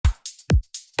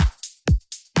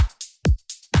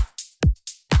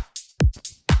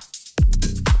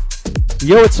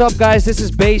Yo, what's up, guys? This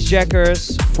is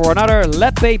Bassjackers for another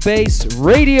Lepe Bass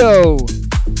Radio.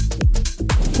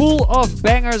 Full of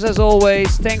bangers as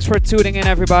always. Thanks for tuning in,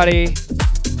 everybody.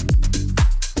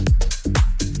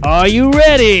 Are you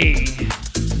ready?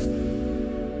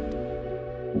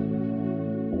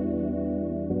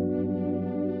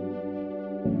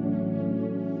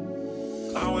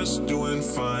 I was doing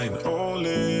fine, oh,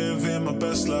 living my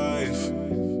best life.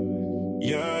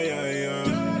 Yeah, yeah,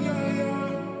 yeah.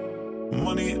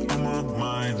 Money on my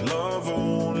mind, love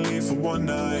only for one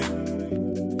night.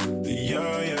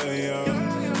 Yeah, yeah, yeah.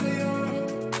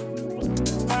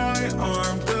 I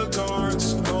armed the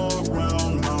guards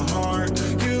around my heart.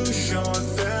 You shot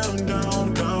them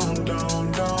down, down,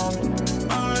 down, down.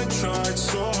 I tried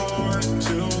so hard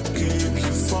to keep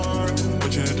you far,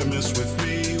 but you had to mess with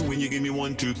me when you gave me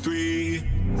 1, 2, 3.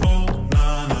 Oh,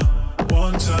 nah, nah.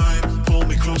 One time, pull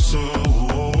me closer.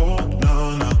 Oh,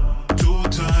 nah, nah. 2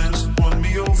 times, won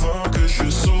me over, cause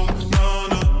you're so nah,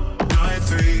 nah. 9,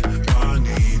 3, I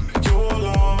need your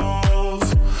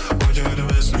love. Why'd you have to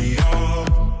mess me up?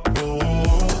 Oh,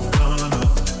 nah, nah.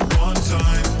 One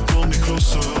time, pull me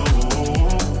closer.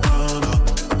 Oh, nah, nah.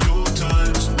 2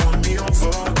 times, won me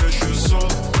over, cause you're so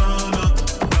nah, nah.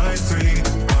 9, 3,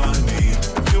 I need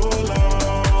your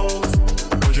love.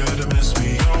 Why'd you have to mess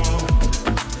me up?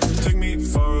 Take me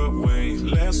far away,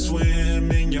 let's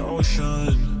swim in your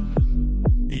ocean.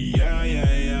 Yeah,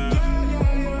 yeah, yeah.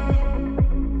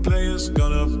 Players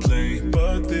gonna play,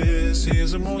 but this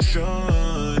is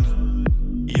emotion.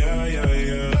 Yeah, yeah,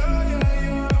 yeah.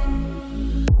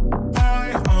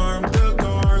 I armed the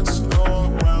guards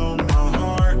around my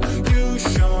heart. You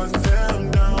shot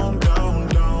them down, down,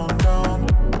 down, down.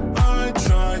 I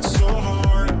tried so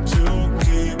hard to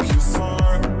keep you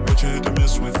far, but you had to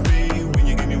mess with me when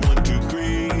you gave me 1, 2,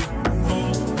 3.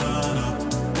 Oh, nah, nah.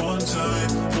 One time,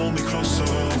 pull me closer.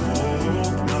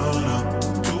 Oh, nah, nah.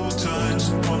 2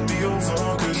 times, won me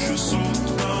over, cause you're so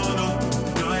nah, nah.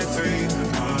 9, 3,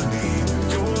 I need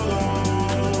your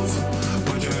love.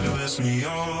 Why'd you have to mess me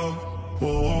up?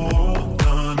 Oh,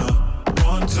 nah, nah.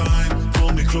 One time,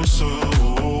 pull me closer.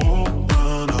 Oh,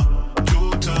 nah, nah.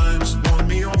 2 times, won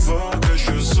me over, cause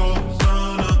you're so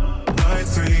nah, nah. 9,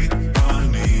 3, I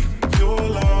need your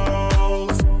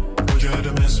love. Why'd you have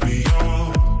to mess me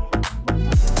up?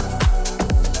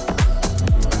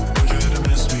 Why'd you have to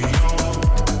mess me up?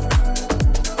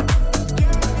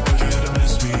 Why'd you have to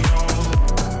mess me up?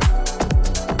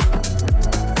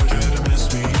 Why'd you have to mess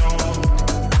me up?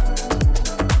 Why'd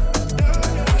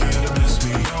you have to mess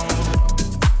me up?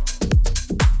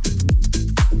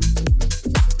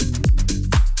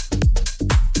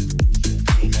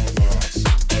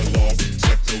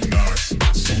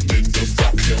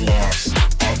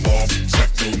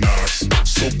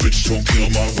 Don't kill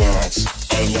my vibes.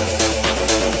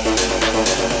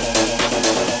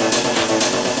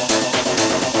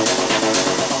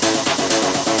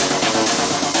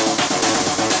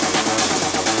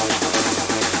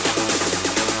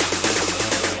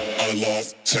 I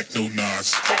love techno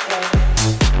knots.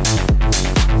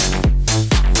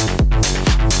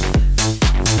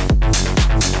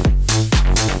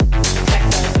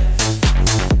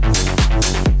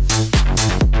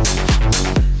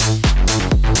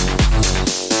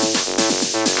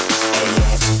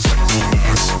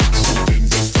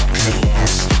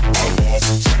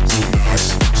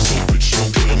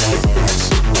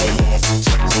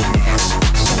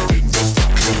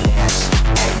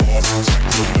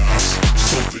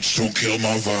 Don't kill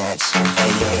my vibes.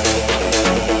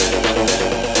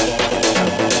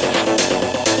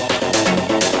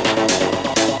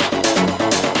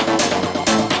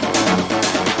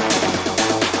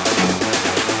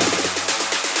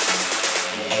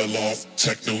 I love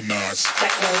techno knots.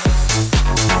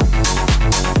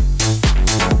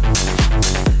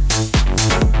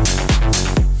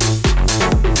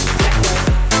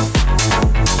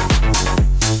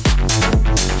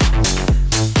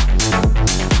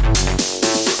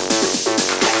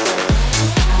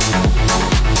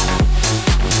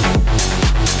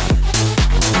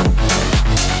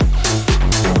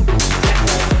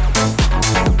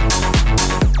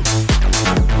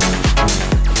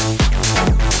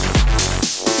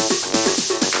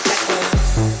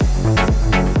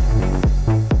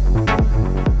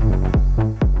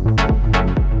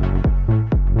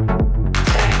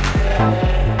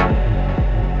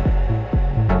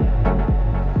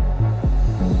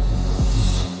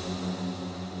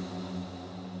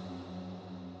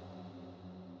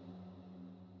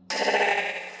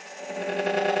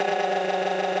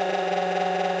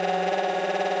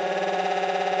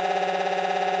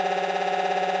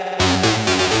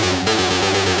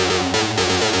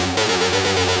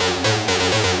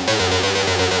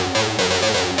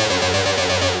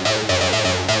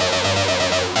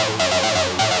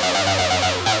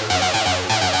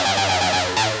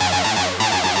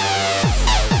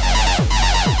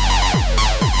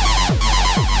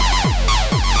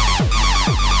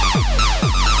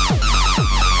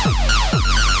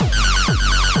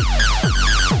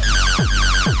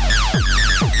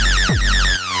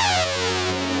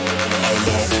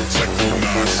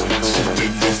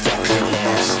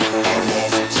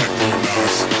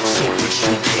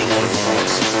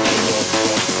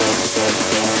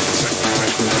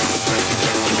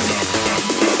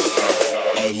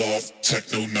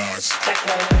 techno knots.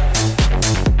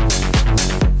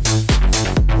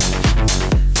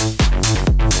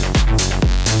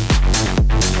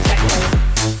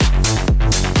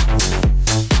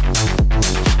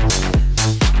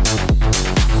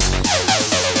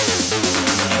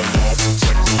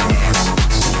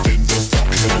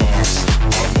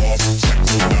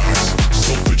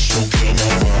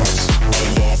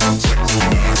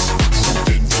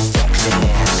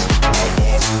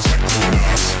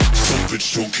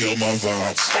 Don't kill my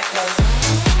vibes.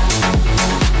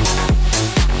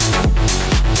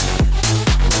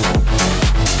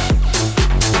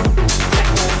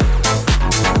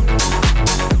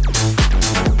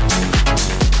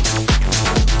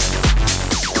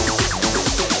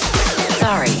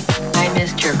 Sorry, I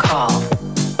missed your call.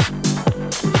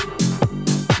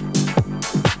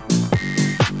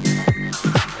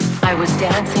 I was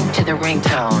dancing to the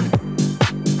ringtone.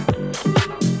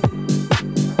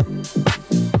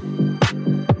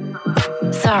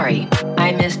 Sorry,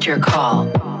 I missed your call.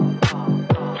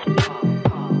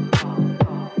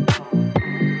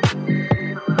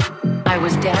 I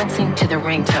was dancing to the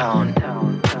ringtone.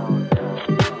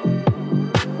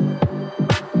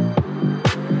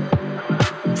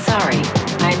 Sorry,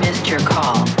 I missed your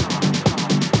call.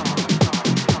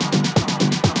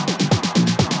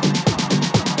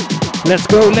 Let's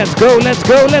go, let's go, let's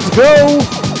go, let's go!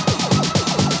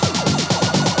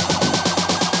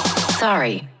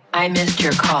 Sorry, I missed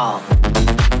your call.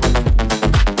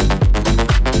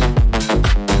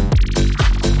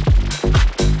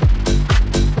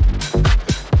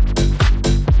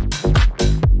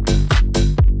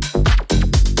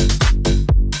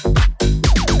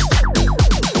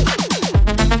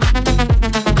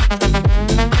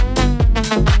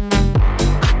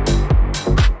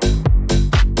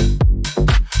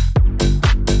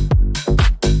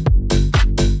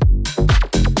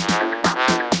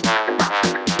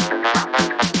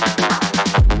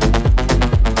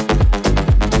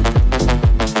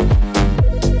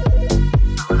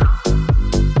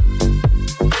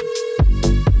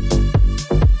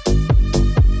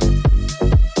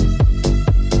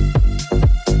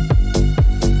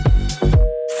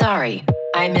 Sorry,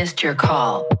 I missed your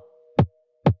call.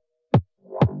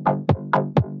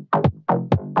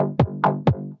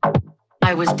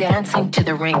 I was dancing to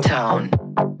the ringtone.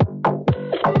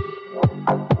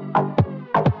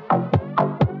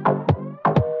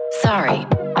 Sorry,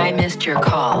 I missed your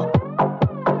call.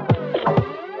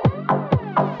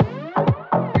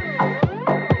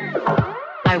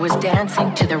 I was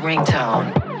dancing to the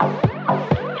ringtone.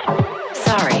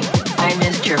 Sorry, I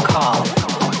missed your call.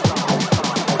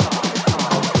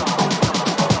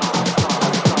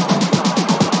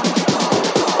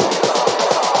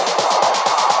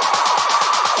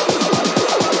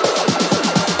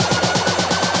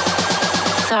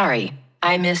 Sorry,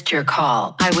 I missed your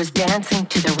call. I was dancing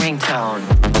to the ringtone.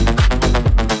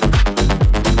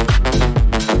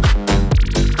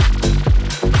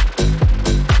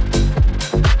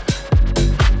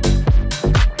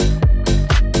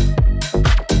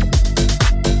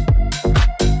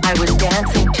 I was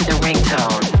dancing to the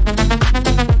ringtone.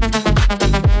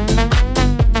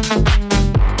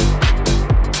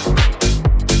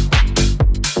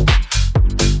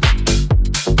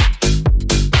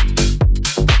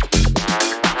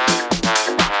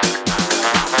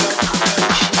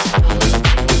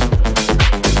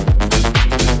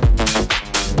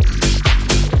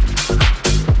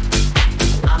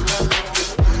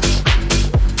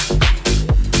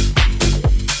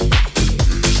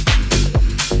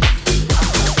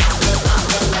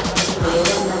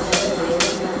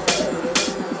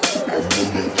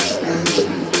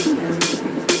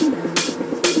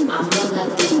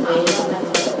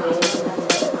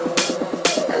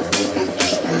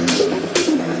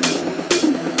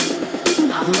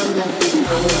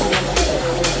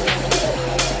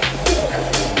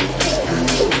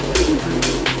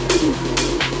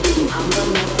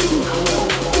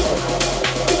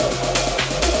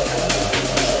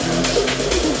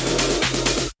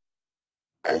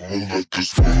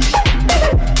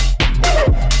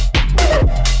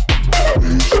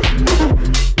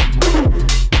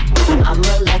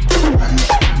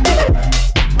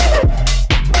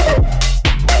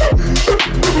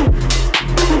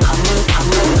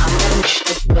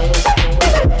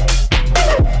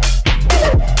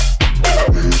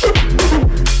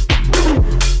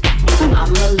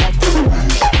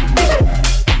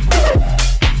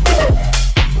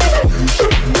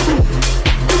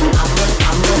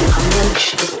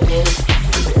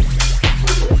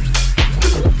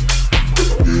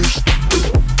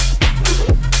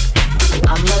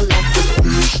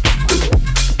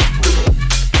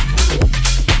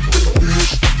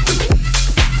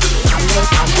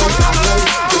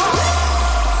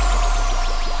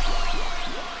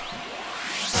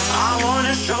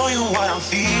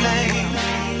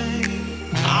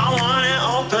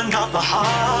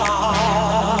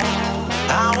 heart.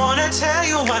 I wanna tell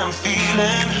you what I'm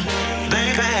feeling,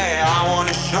 baby. I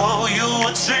wanna show you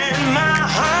what's in my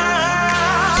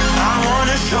heart. I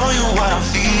wanna show you what I'm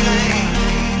feeling.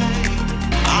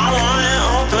 I wanna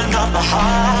open up my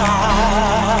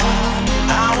heart.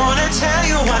 I wanna tell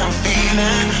you what I'm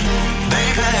feeling,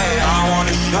 baby. I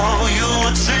wanna show you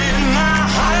what's in my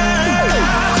heart.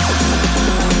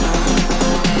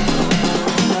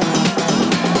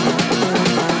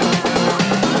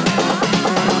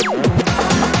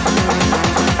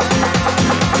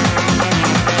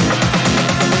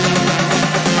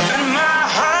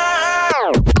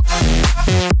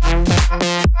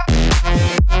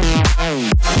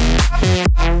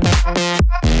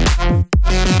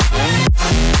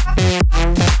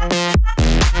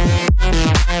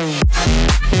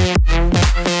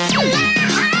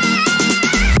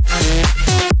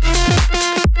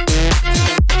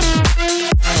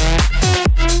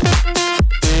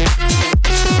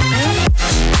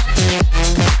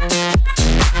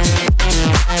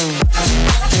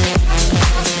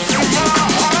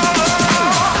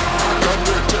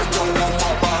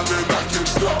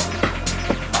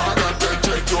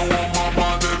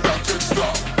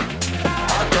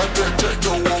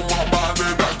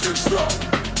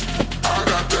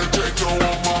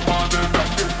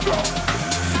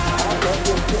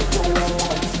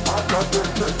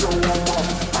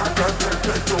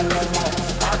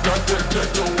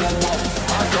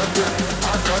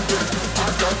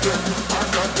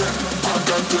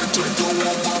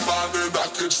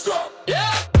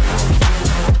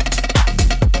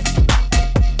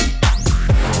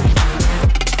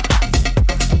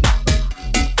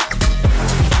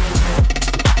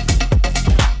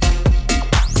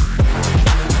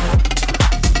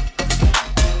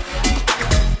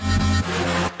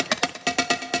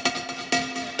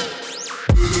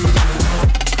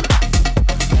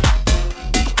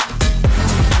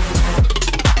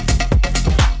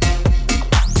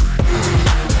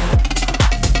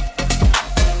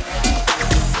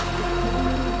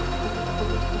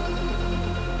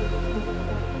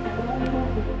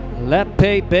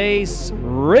 Taipei Bass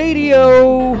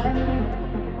Radio.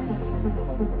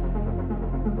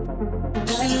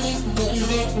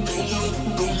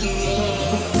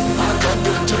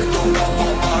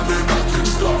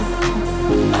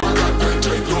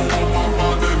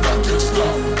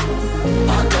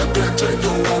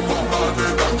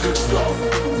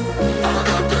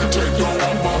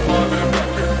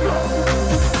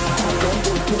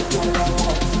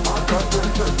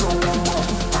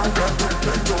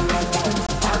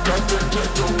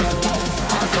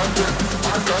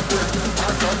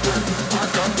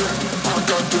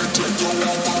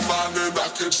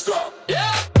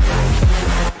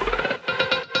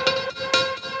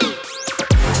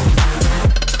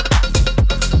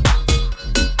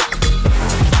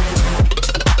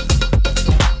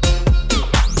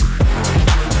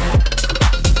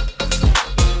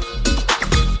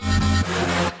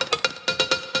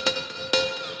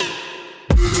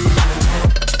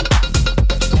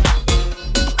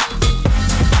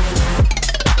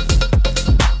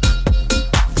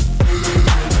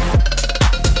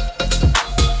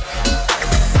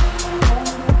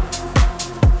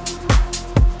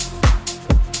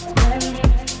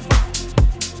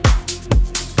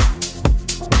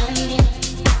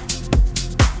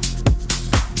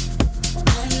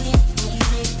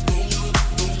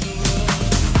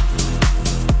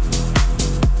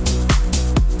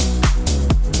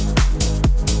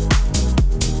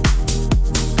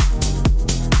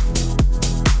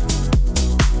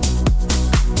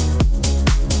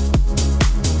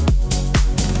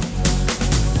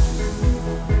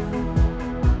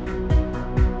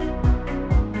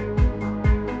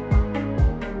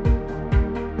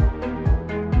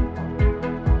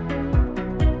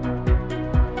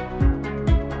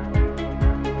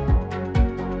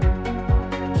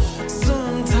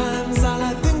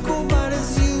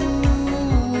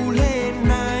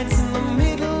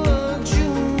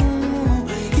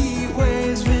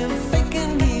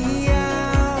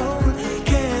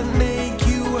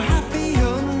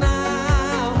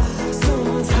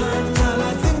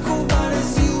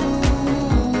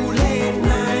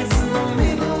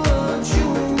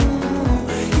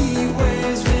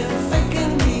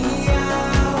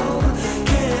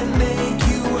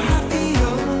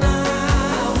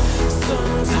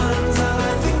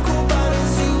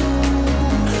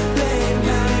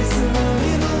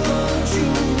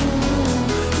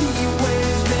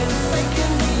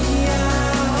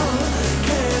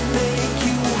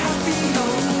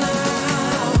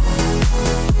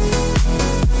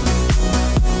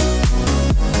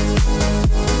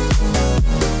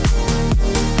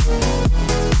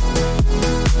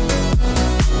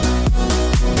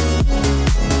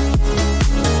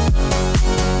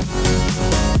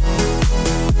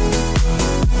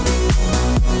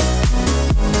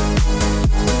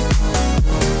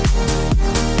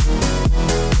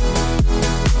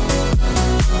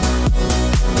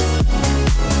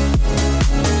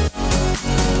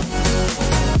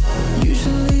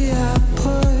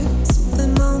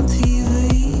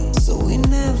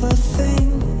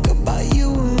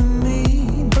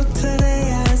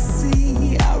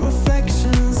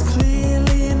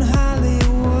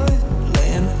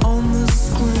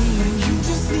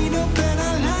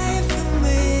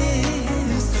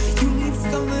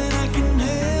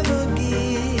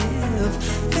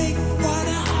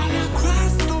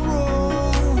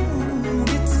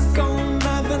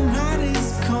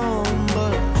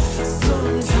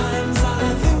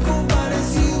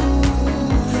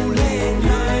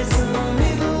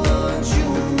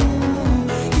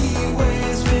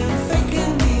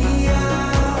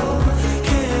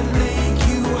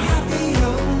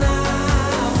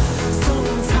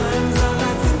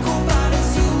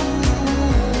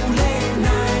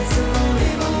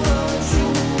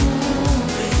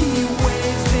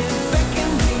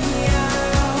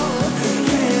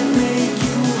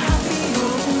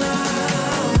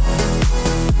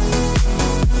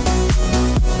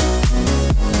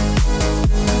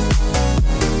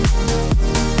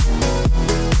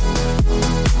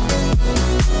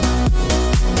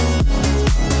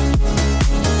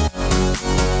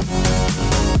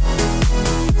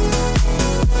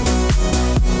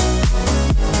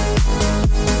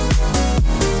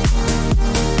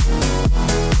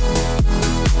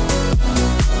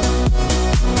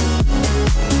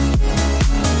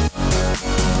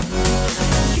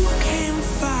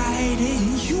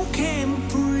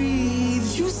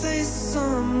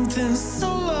 something so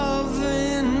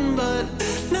loving, but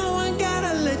now I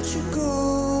gotta let you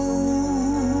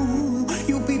go.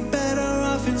 You'll be better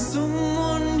off in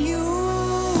someone new.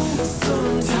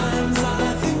 Sometimes all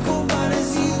I think about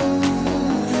is you.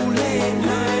 Late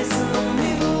nights in the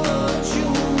middle of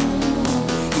June.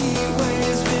 Heat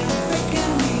waves been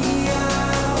faking me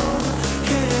out.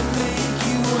 Can't make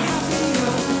you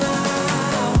happier now.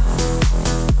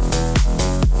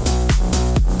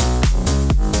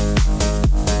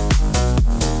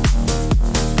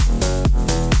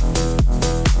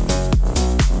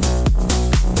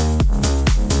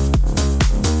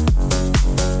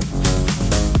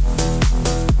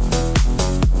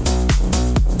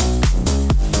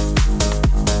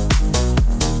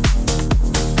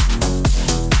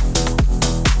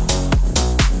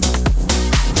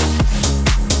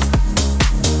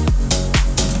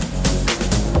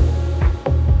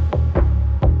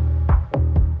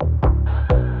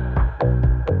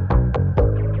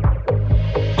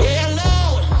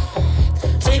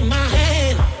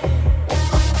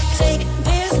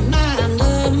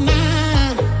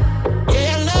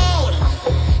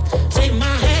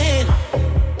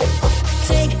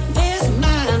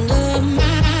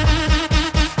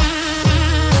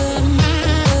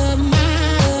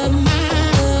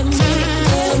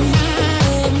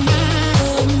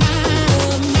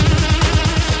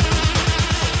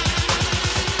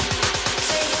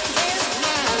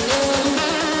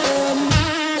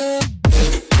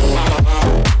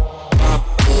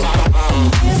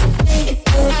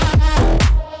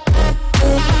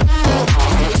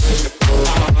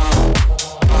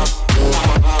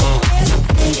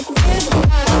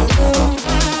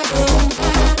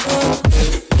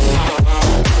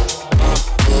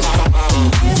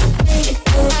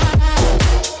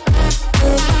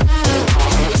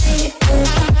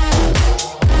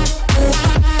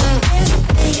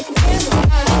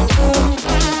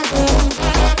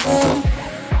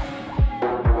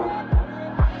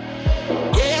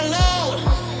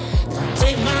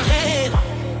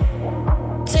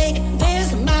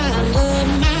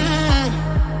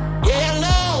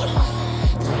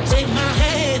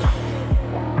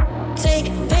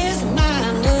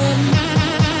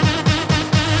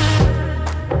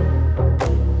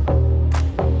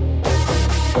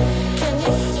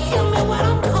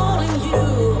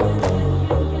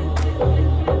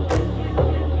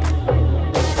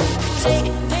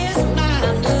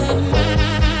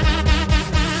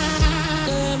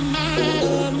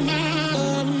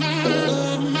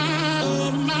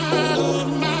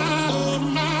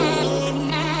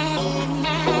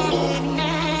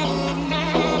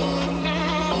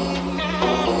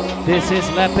 This is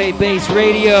Lepe Bass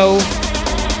Radio.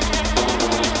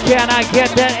 Can I get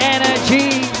that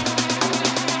energy?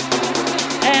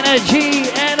 Energy,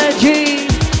 energy.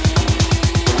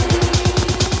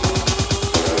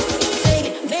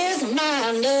 Take this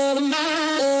mind of mine.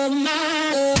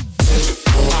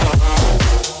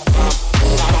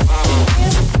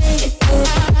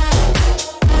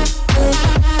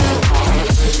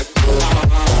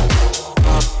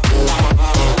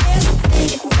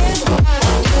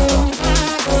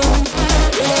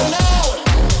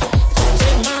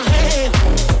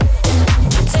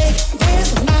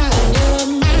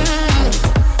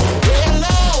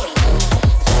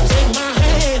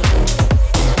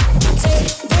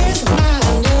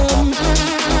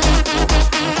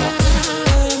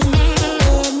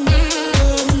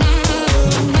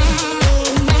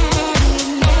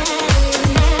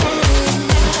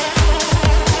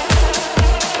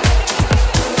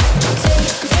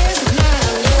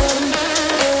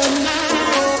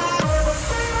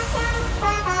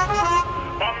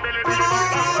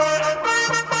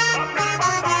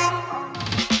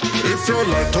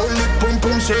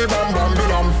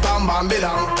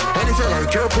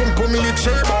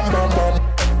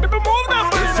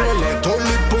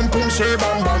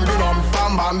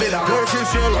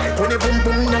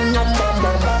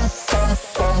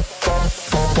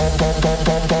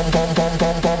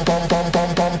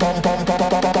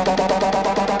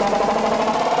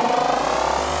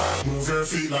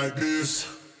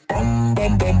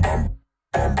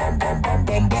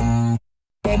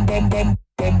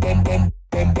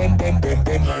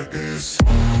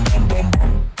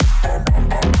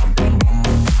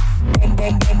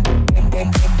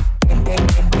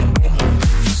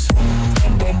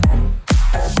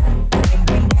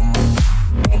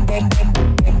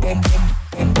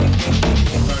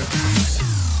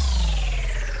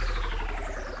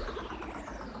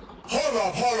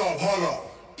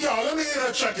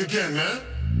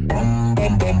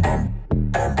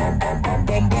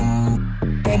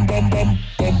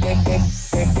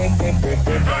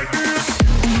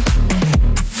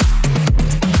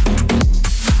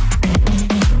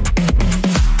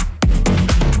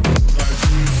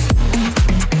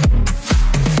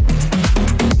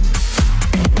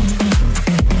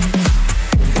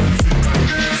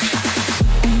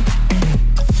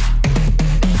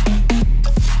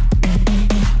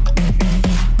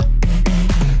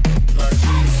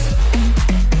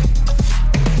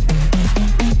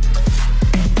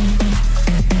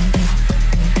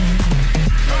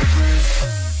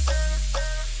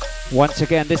 Once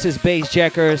again, this is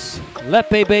Bassjackers,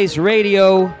 Lepe Bass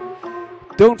Radio.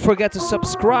 Don't forget to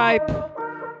subscribe,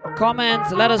 comment,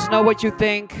 let us know what you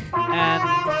think, and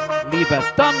leave a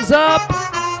thumbs up.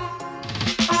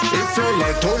 If you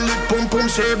like totally pum pum,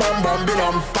 say bam bam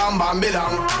bilam, bam bam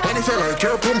bilam. And if you like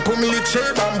your pum pum, you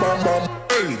say bam bam bam.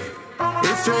 Hey.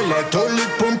 If you like totally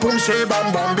pum pum, say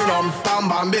bam bam bilam, bam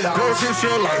bam bilam. Girls, if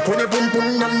you like when you pum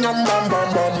pum, yum yum bam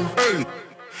bam bam. Hey.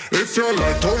 If you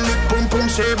like totally pum pum,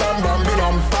 say bam bam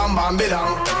bilam, bam bam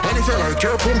bilam. And if you like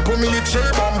your pum pum, you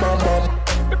say bam bam bam.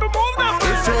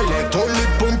 If you like totally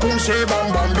pum pum, say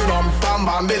bam bam bilam, bam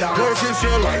bam bilam. Girls, if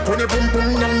you like when you pum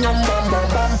pum, yum yum bam bam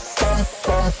bam, bam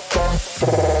bam bam bam.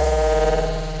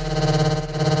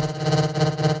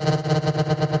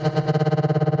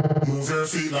 Move your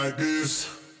feet like this.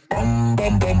 Bam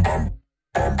bam bam bam,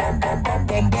 bam bam bam bam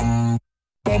bam bam,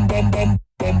 bam bam bam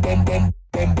bam bam bam.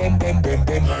 Bum bum bum bum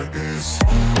bum like this.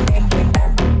 Bum bum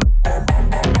bum bum bum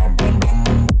bum bum bum.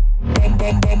 Bum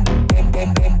bum bum bum bum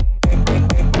bum bum bum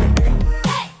bum bum bum.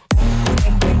 Bum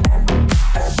bum bum bum bum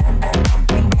bum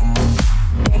bum bum.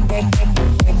 Bum bum bum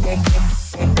bum bum bum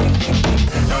bum bum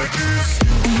bum like this.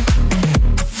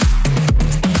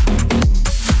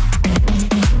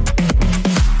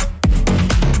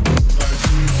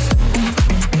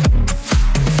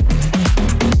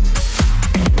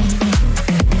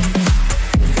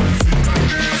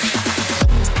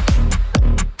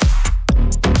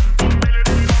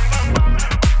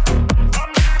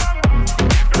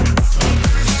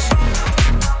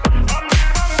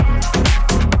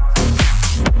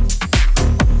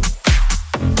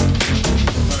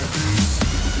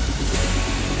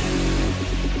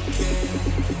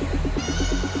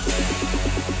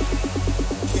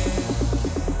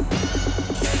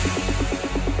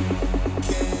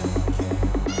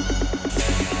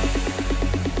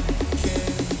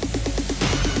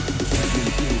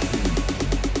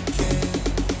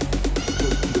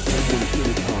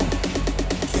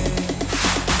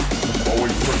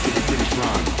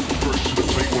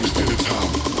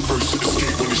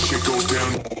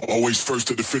 Always first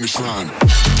to the finish line.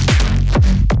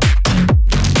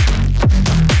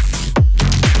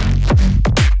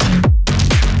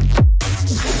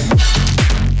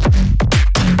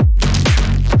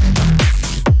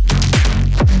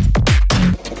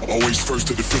 Always first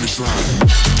to the finish line.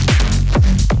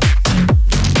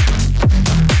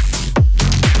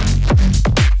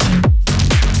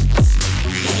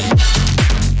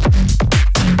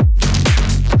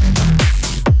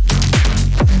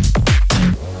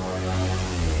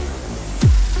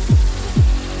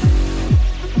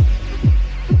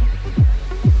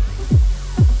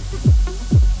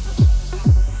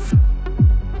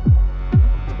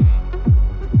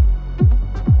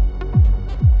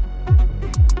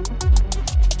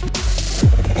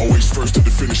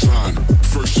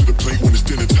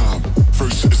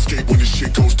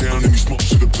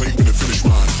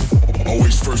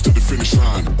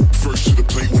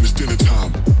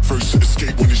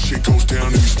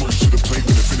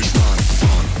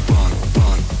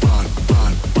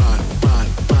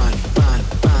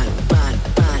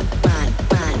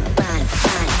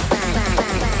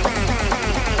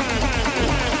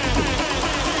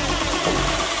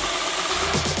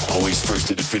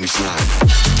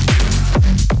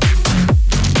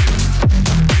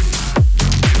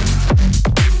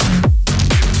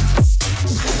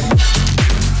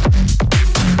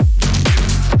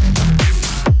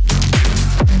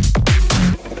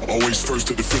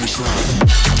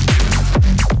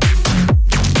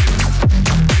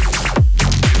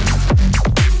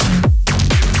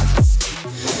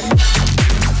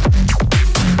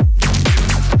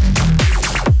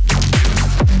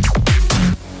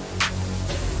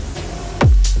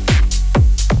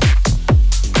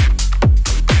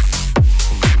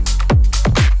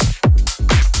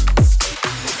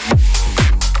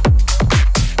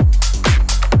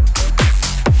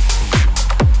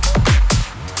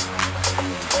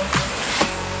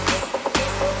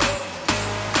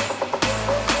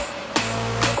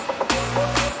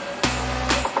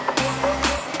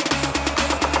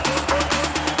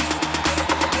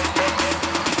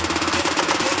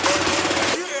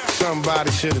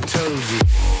 Somebody should have told you.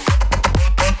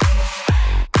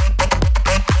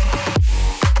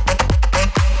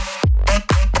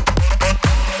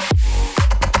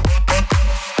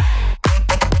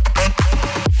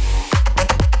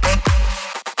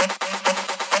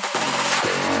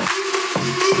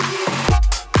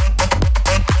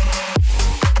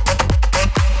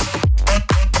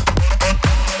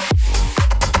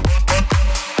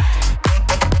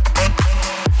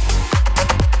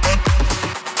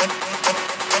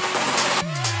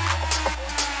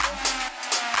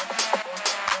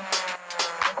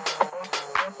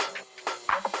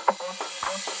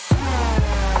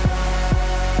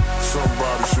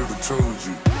 Somebody should have told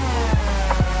you.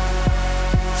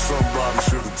 Somebody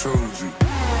should have told you.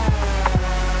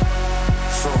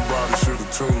 Somebody should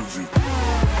have told you.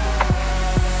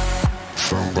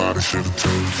 Somebody should have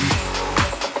told you.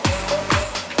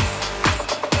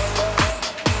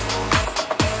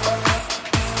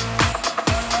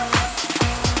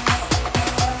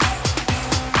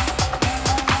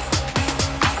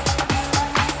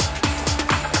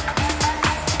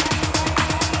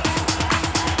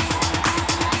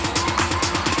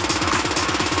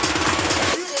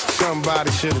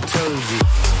 Somebody should have told you.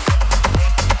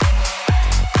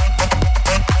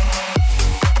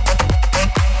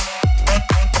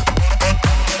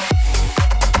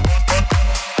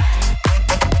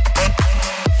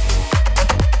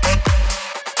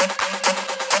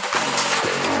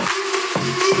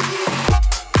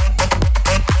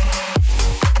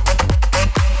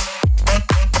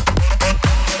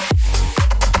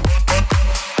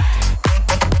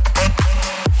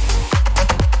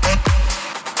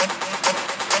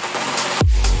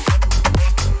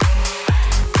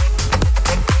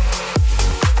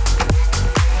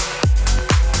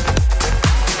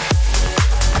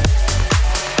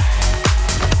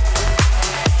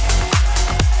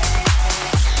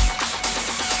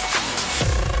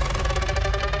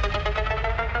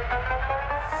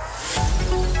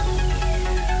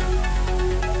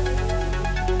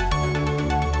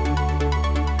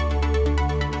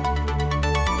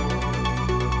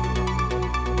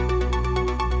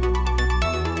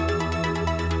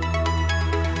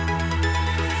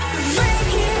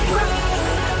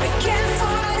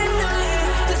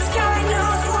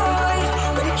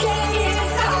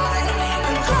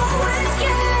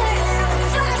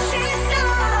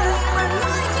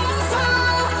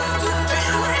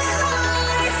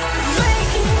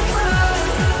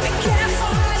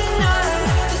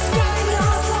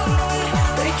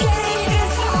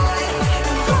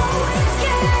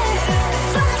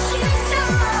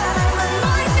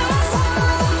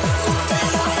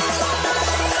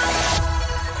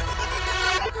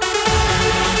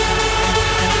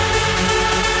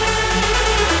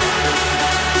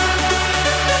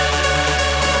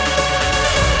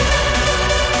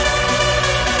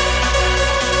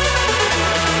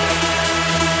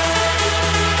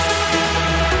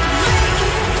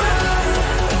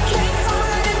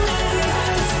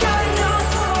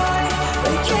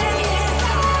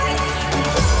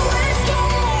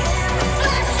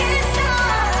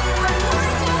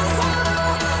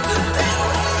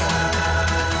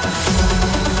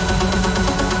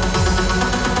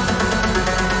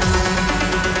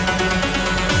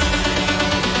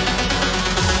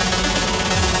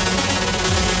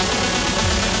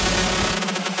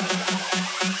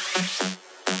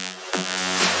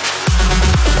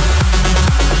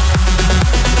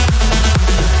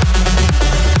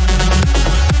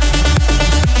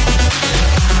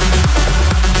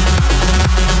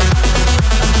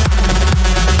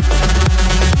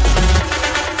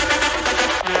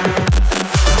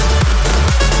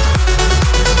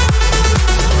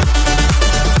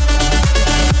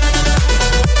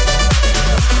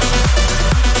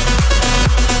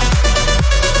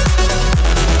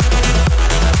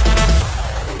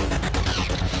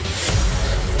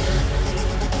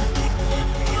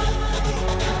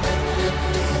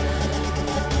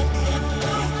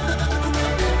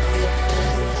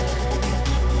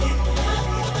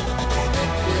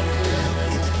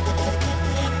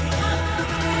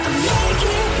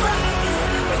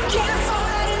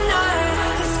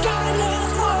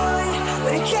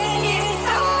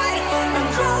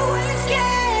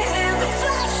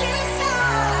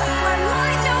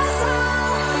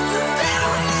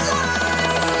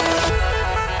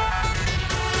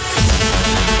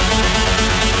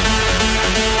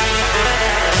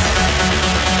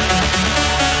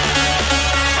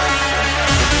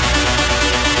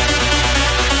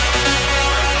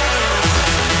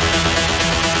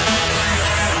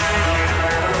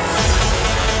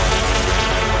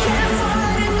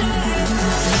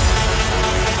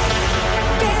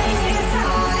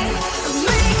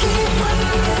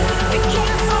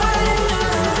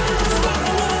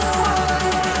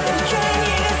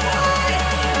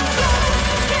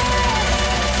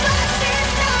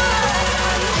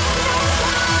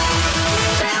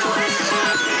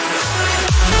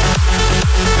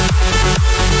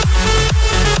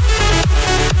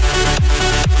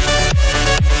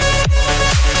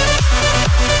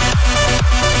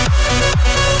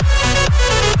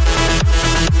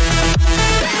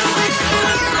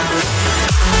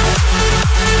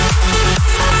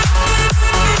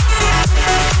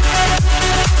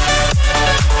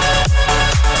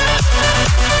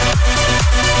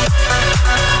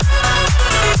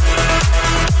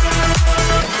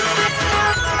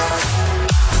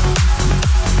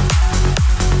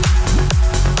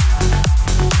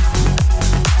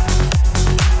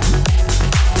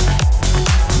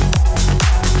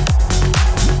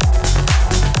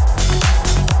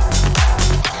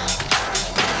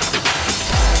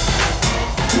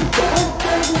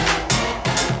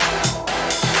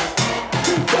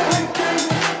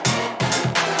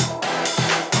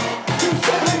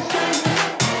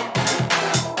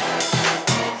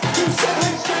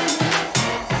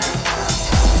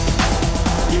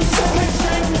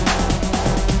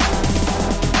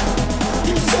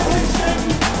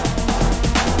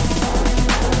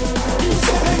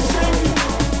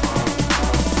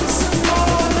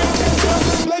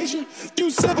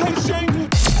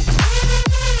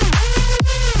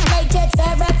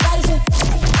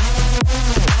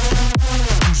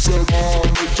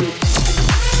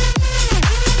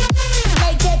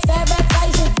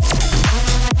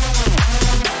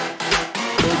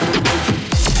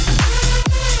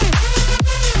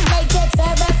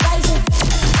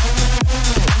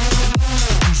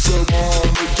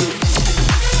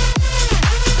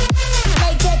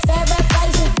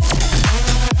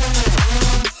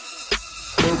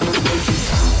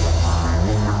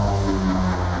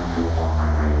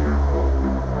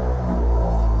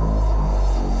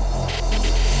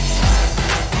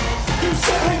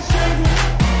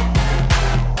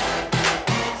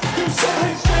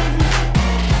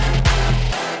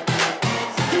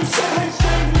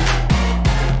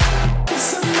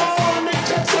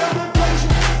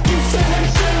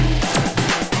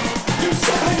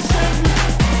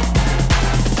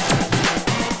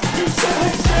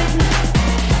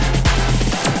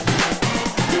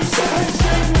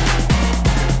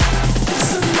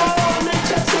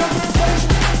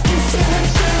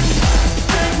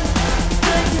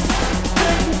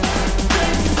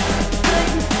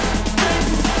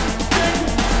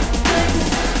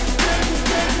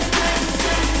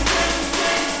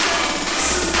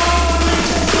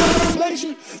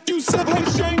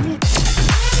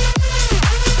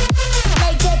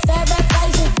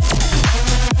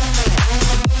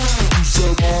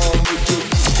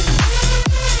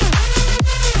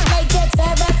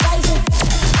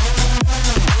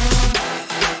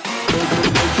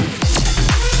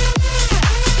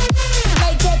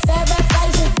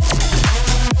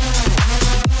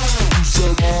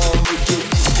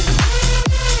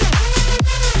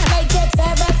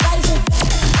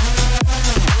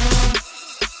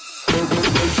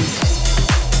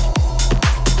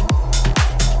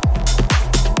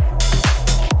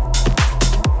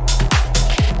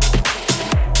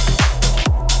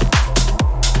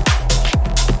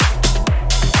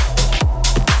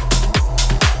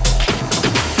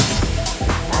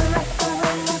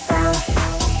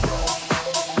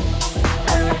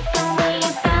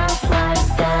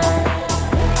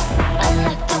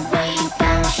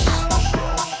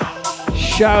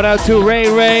 Shout out to Ray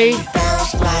Ray.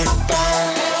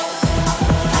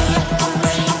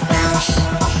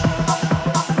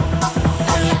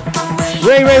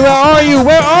 Ray Ray, where are you?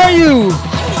 Where are you?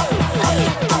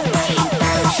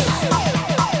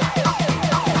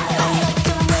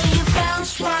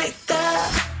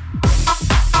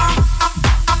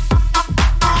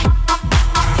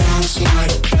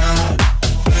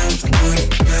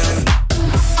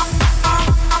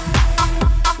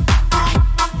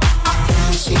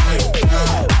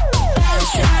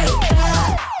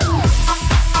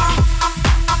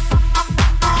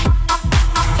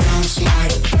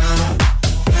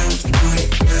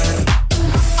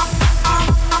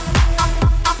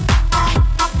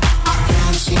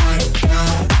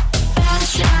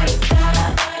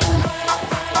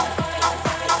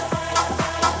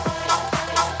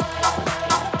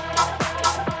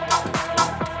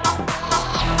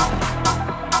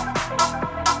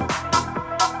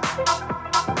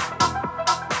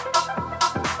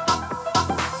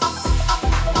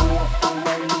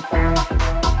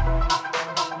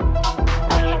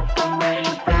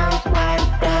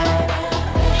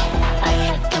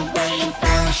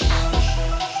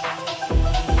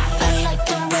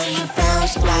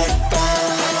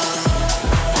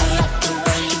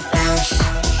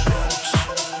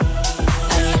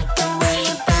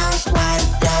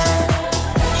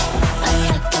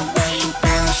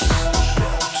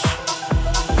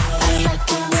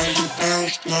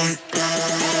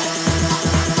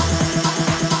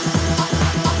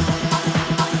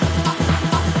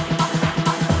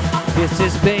 This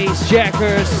is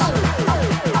Bassjackers.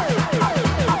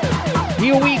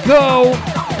 Here we go.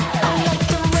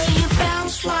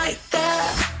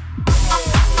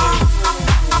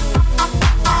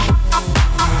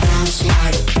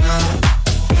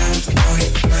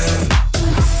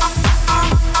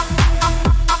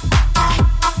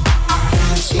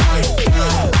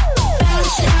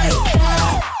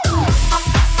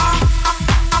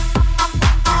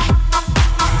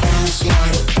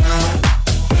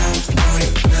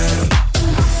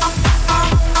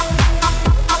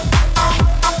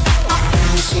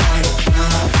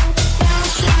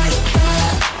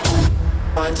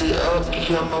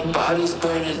 Yeah, my body's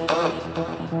burning up.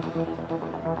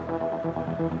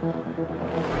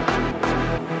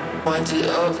 Wind it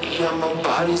up, yeah, my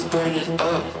body's burning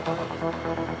up.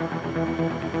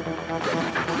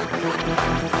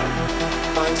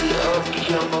 Wind it up,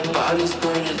 yeah, my body's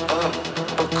burning up.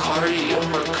 Bacardi in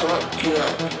my cup, yeah.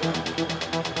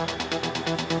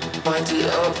 Wind it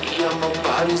up, yeah, my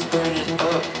body's burning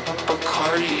up.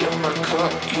 Bacardi in my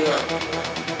cup, yeah.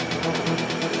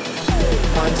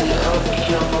 Wind it up,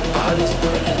 yeah, my body's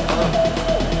burning up.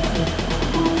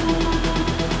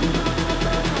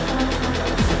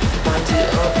 Wind it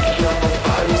up, yeah, my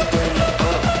body's burning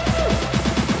up.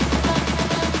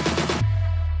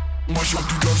 Moi j'ai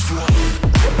plus d'assoir.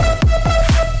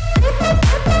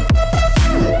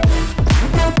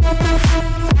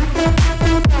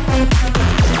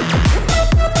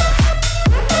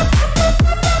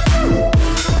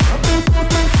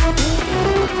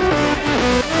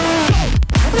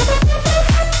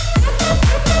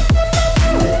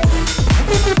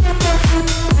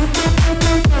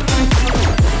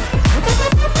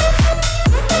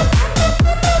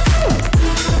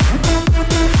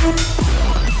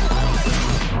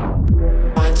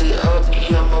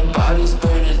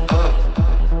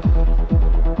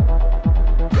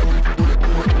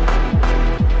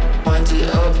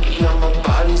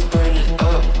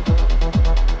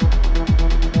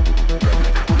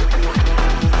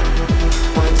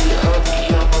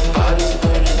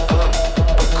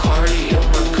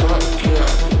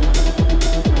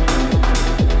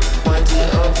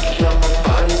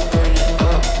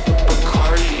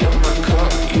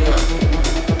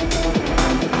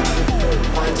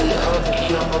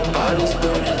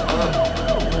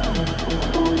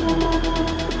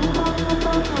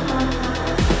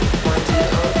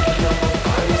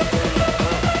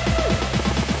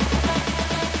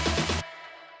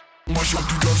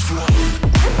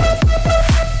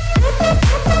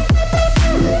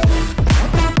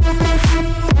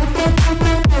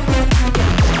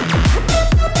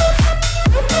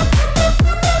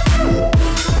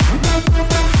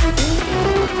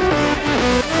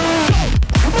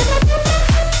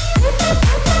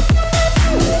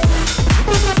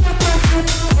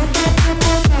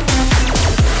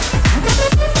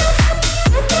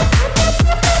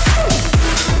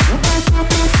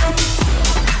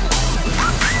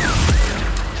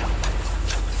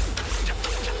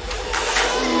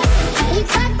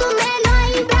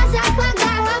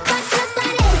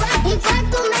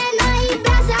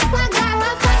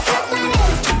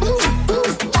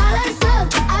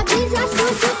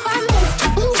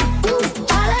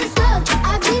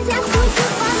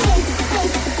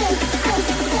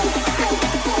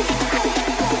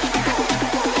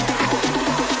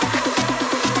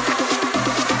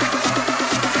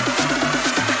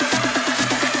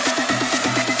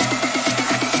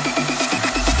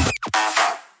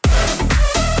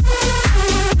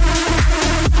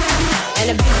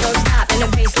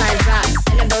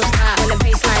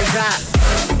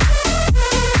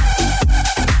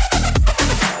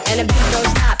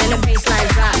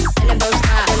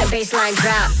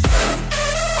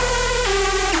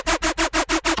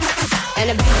 and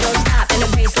the beat don't stop, and the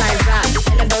bassline drop,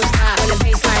 and the don't stop, and the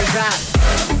bassline drop.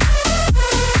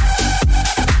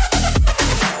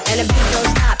 And the beat don't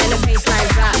stop, and the bassline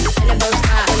drop, and the don't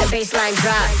stop, and the bassline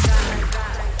drop.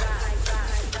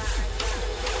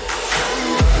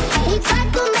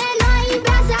 Enquanto menor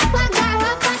embrasa com a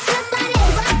garrafa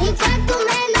transparente, enquanto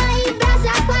menor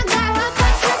embrasa com a garrafa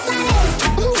transparente.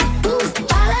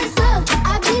 Balançou,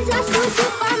 a brisa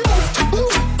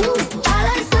surpreendentemente.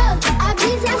 Balançou, a brisa surpreendentemente. Balançou, a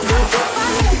brisa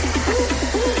surpreendentemente.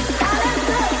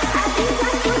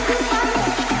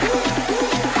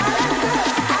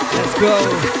 Let's go,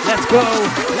 let's go,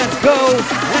 let's go,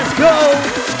 let's go.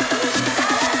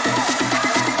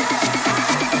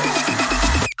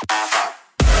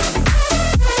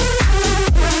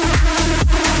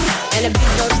 And the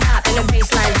beat don't stop, and the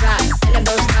bassline drop, and the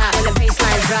don't stop, and the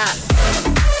bassline drop.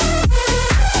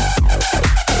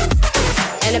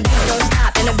 And the beat don't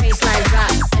stop, and the bassline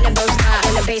drop, and the don't stop,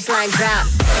 and the bassline drop.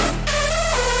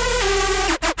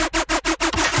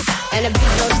 And the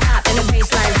beat don't stop, and the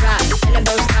bassline drop, and the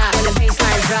don't stop, and the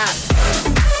bassline drop.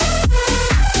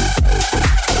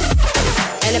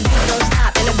 And the beat don't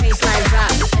stop, and the bassline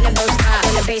drop, and the don't stop,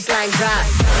 and the bassline drop.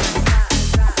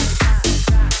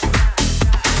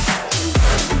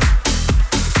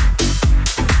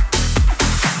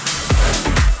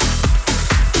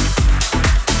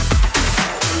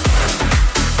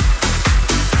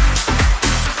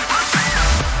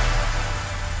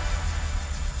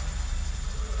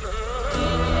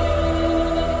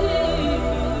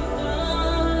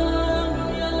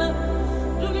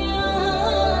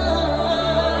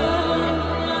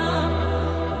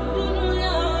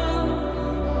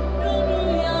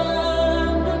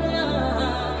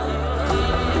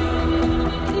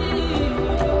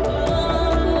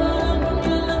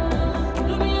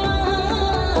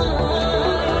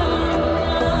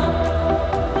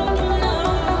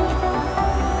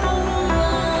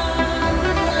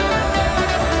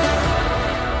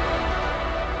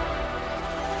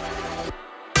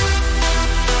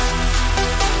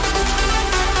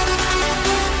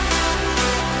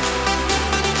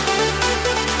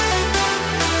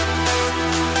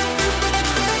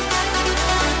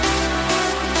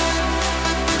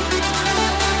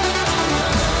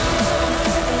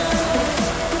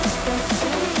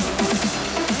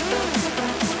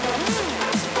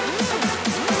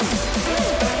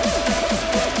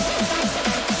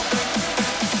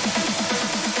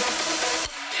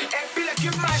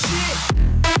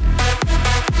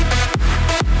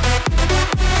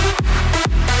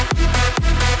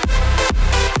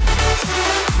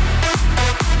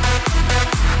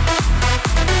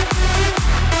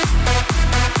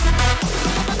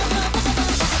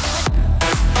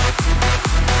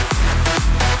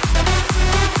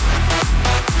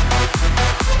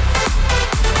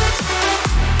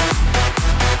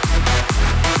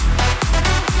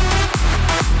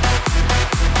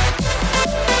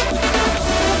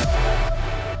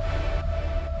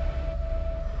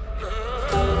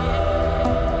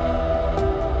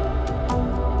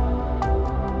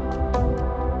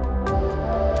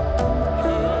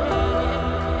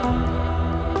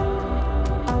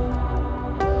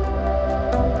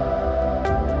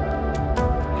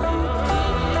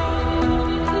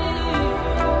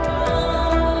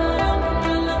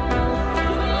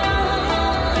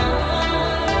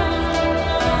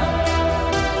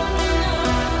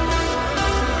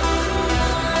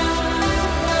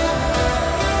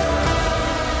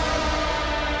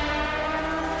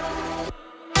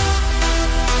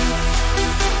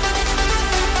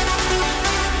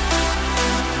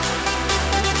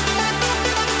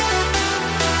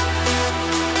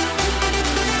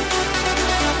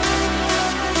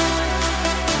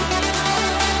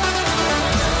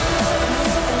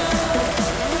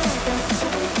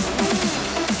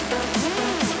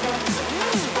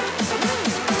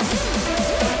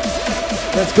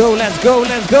 Let's go, let's go,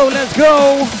 let's go, let's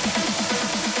go.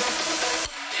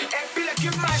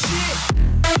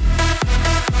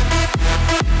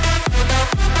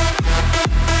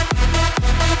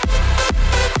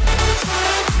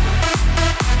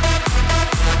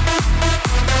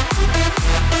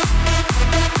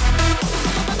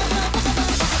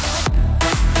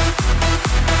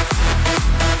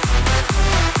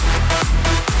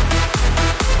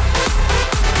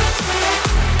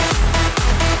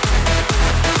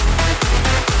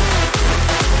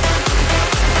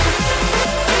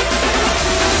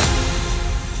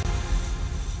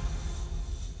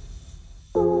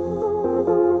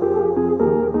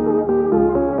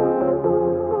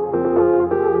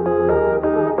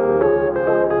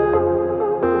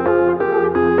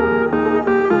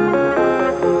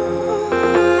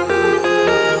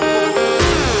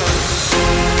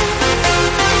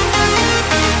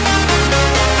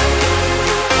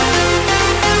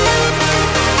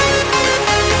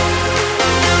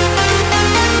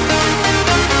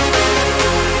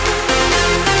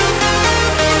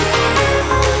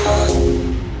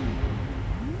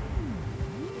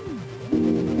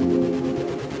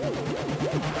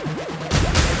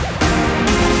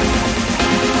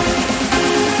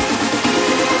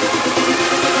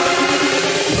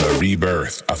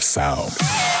 rebirth of sound.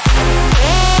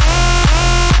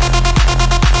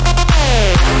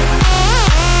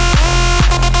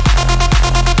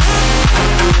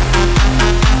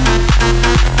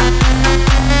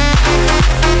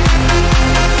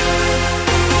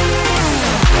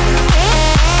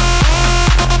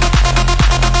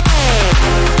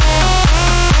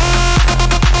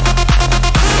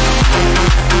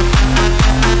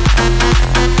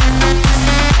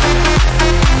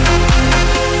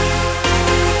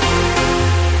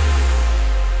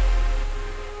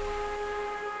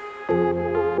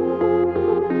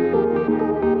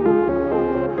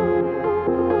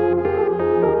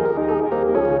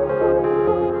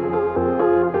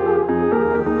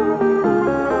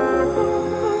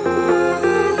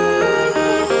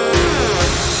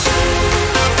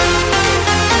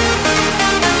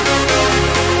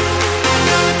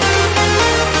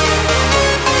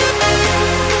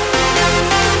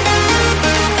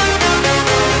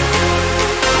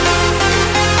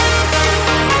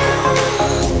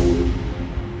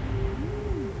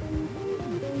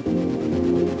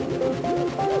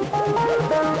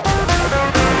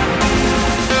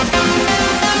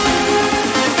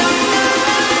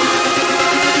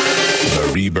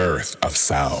 Rebirth of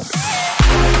sound.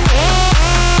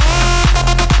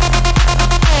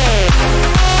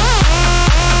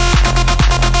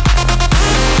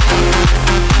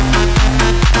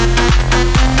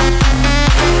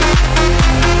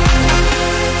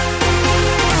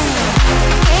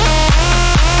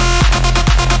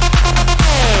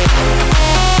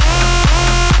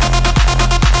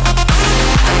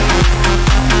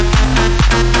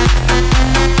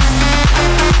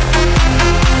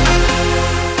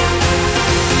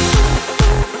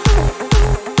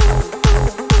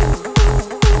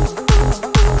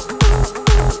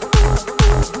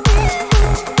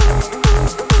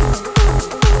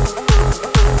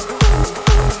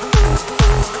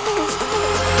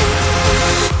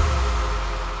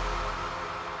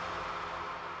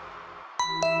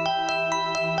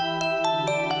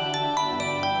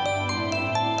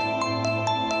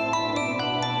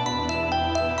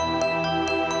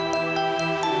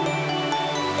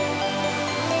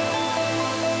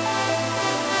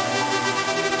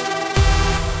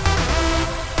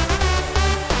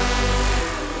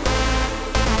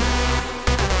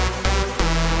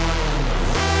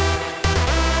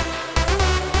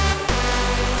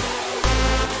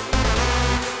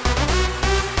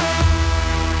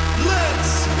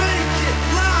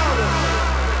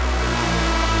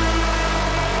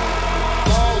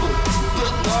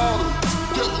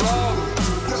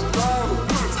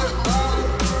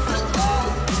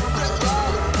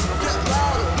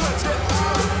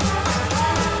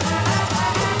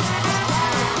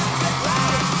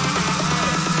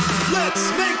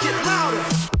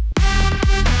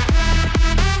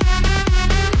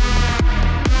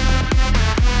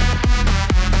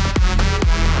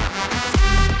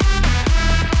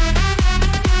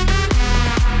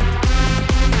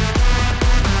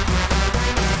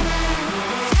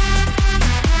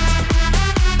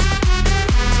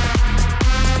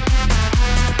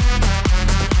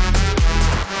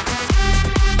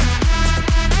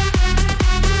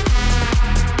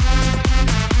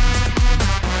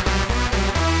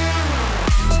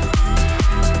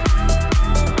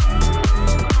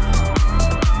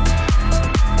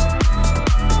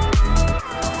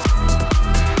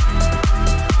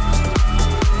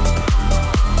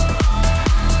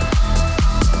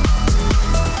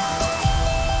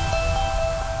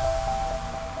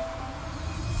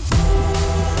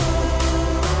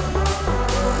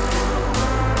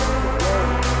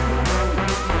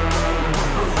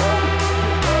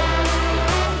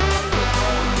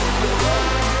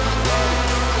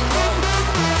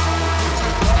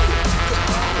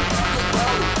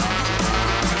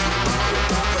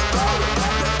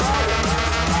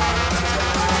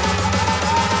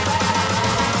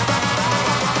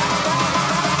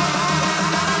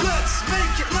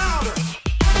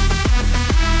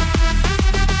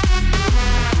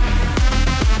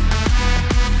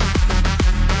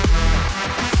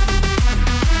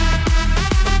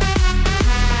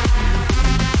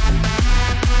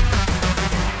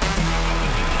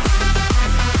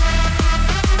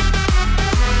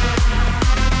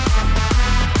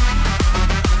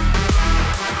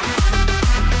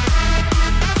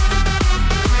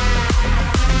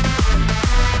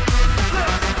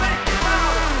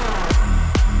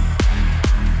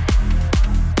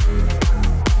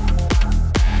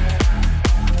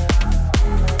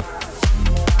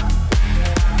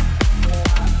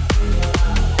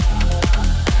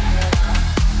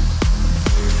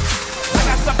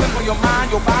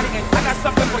 body, and I got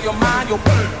something for your mind, your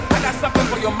body. I got something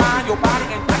for your mind, your body,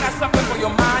 and I got something for your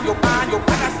mind, your mind, your.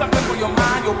 I got something for your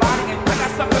mind, your body, and I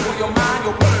got something for your mind,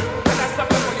 your body. I got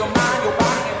something for your mind, your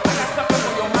body, and I got something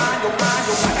for your mind, your mind,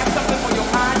 your. I got something for your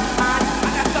mind, mind. I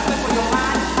got something for your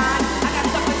mind, mind. I got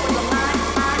something for your mind,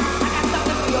 mind. I got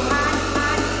something for your mind,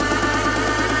 mind.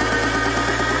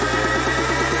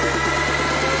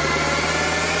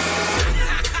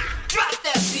 Drop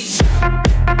that beat.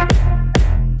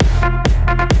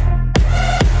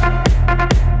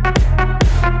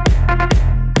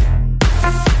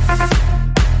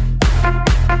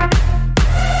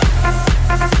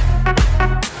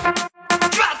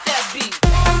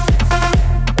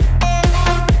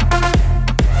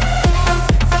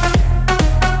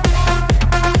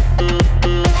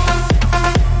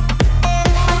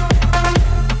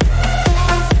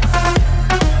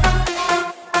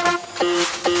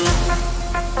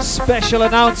 Special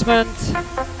announcement.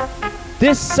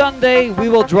 This Sunday we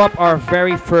will drop our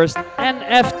very first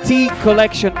NFT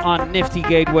collection on Nifty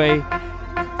Gateway.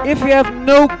 If you have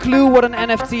no clue what an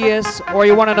NFT is or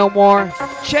you want to know more,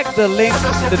 check the link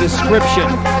in the description.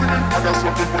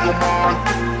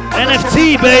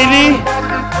 NFT, baby!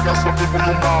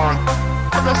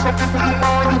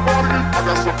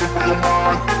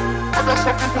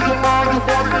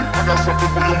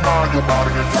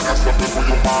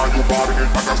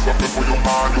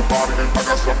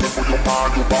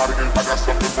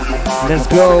 Let's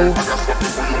go.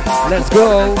 Let's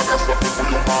go.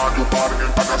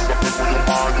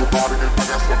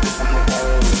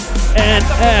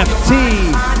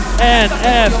 NFT,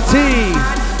 NFT,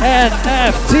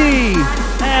 NFT,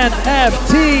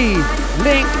 NFT.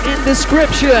 Link in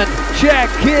description. Check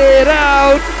it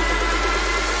out.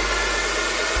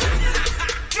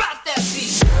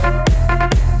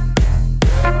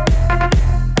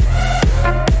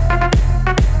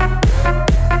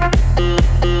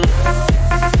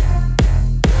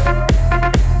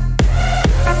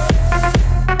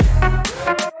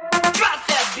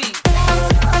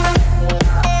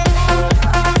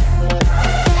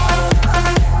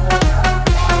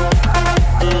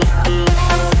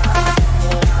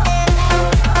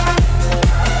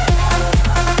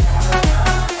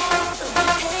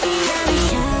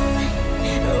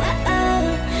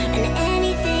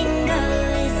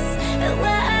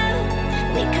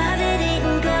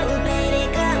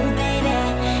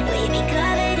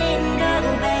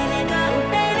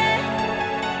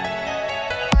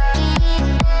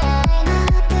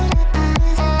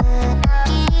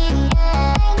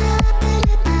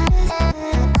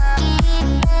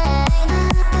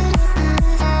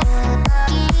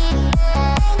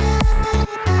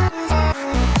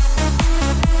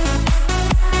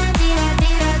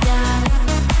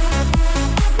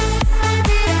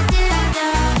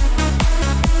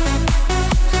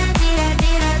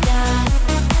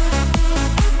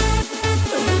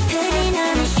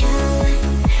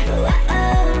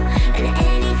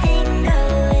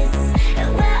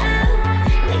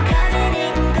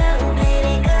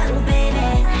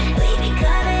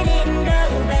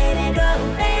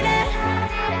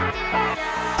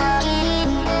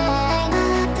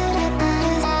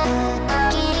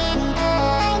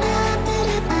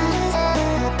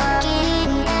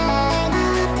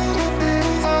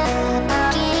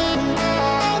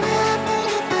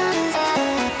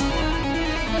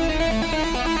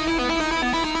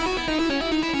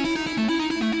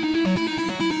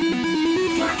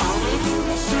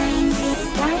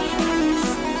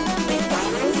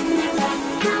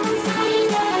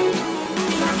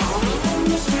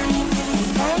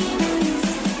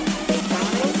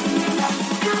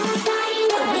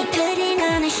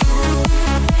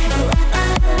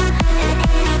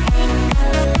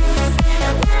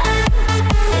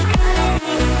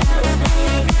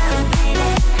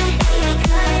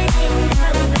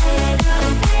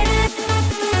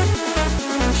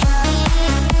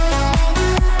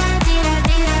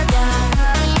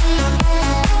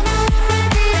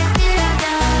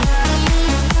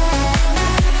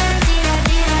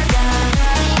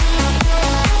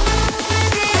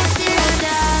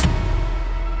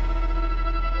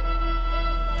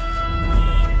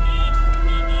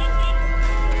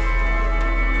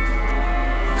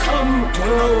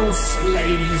 close,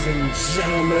 ladies and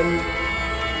gentlemen.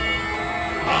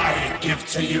 I give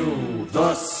to you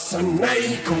the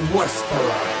Snake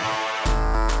Whisperer.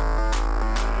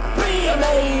 Be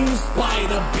amazed by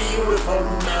the beautiful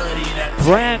melody that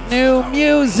brand new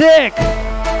music.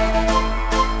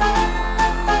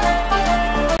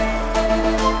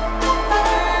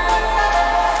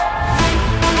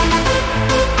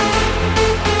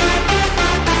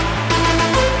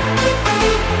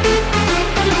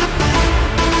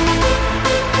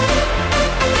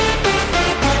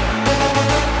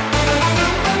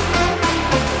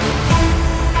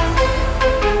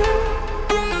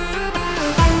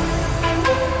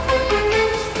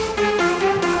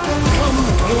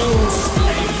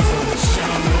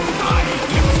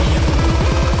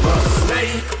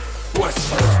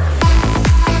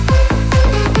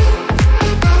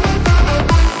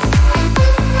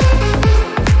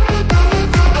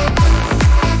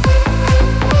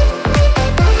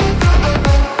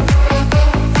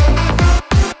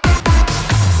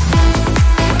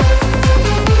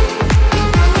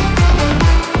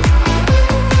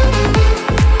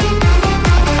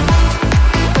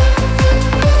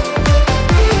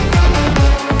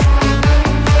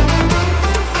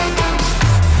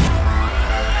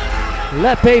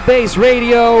 Lepe Bass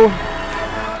Radio.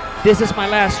 This is my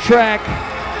last track.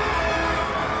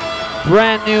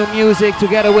 Brand new music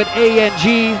together with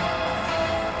ANG.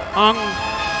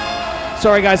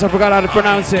 Sorry guys, I forgot how to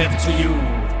pronounce it. To you,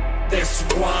 this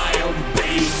wild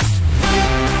beast.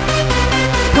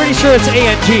 Pretty sure it's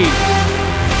ANG.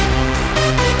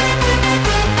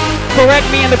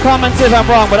 Correct me in the comments if I'm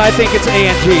wrong, but I think it's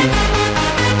ANG.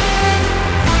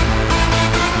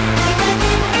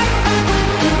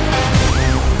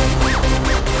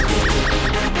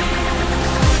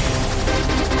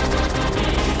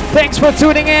 Thanks for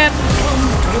tuning in.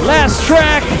 Last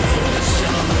track.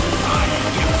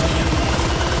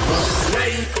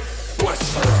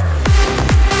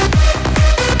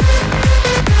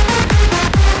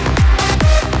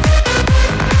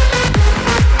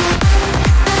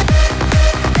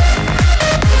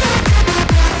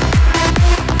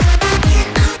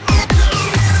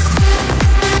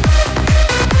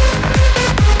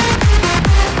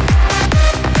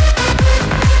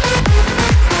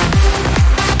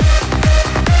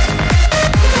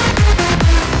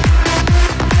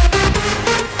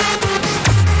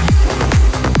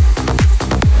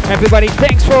 Everybody,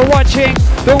 thanks for watching.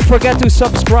 Don't forget to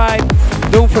subscribe.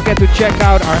 Don't forget to check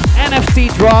out our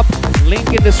NFT drop. Link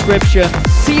in description.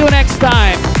 See you next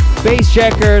time.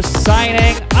 Bassjackers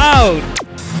signing out.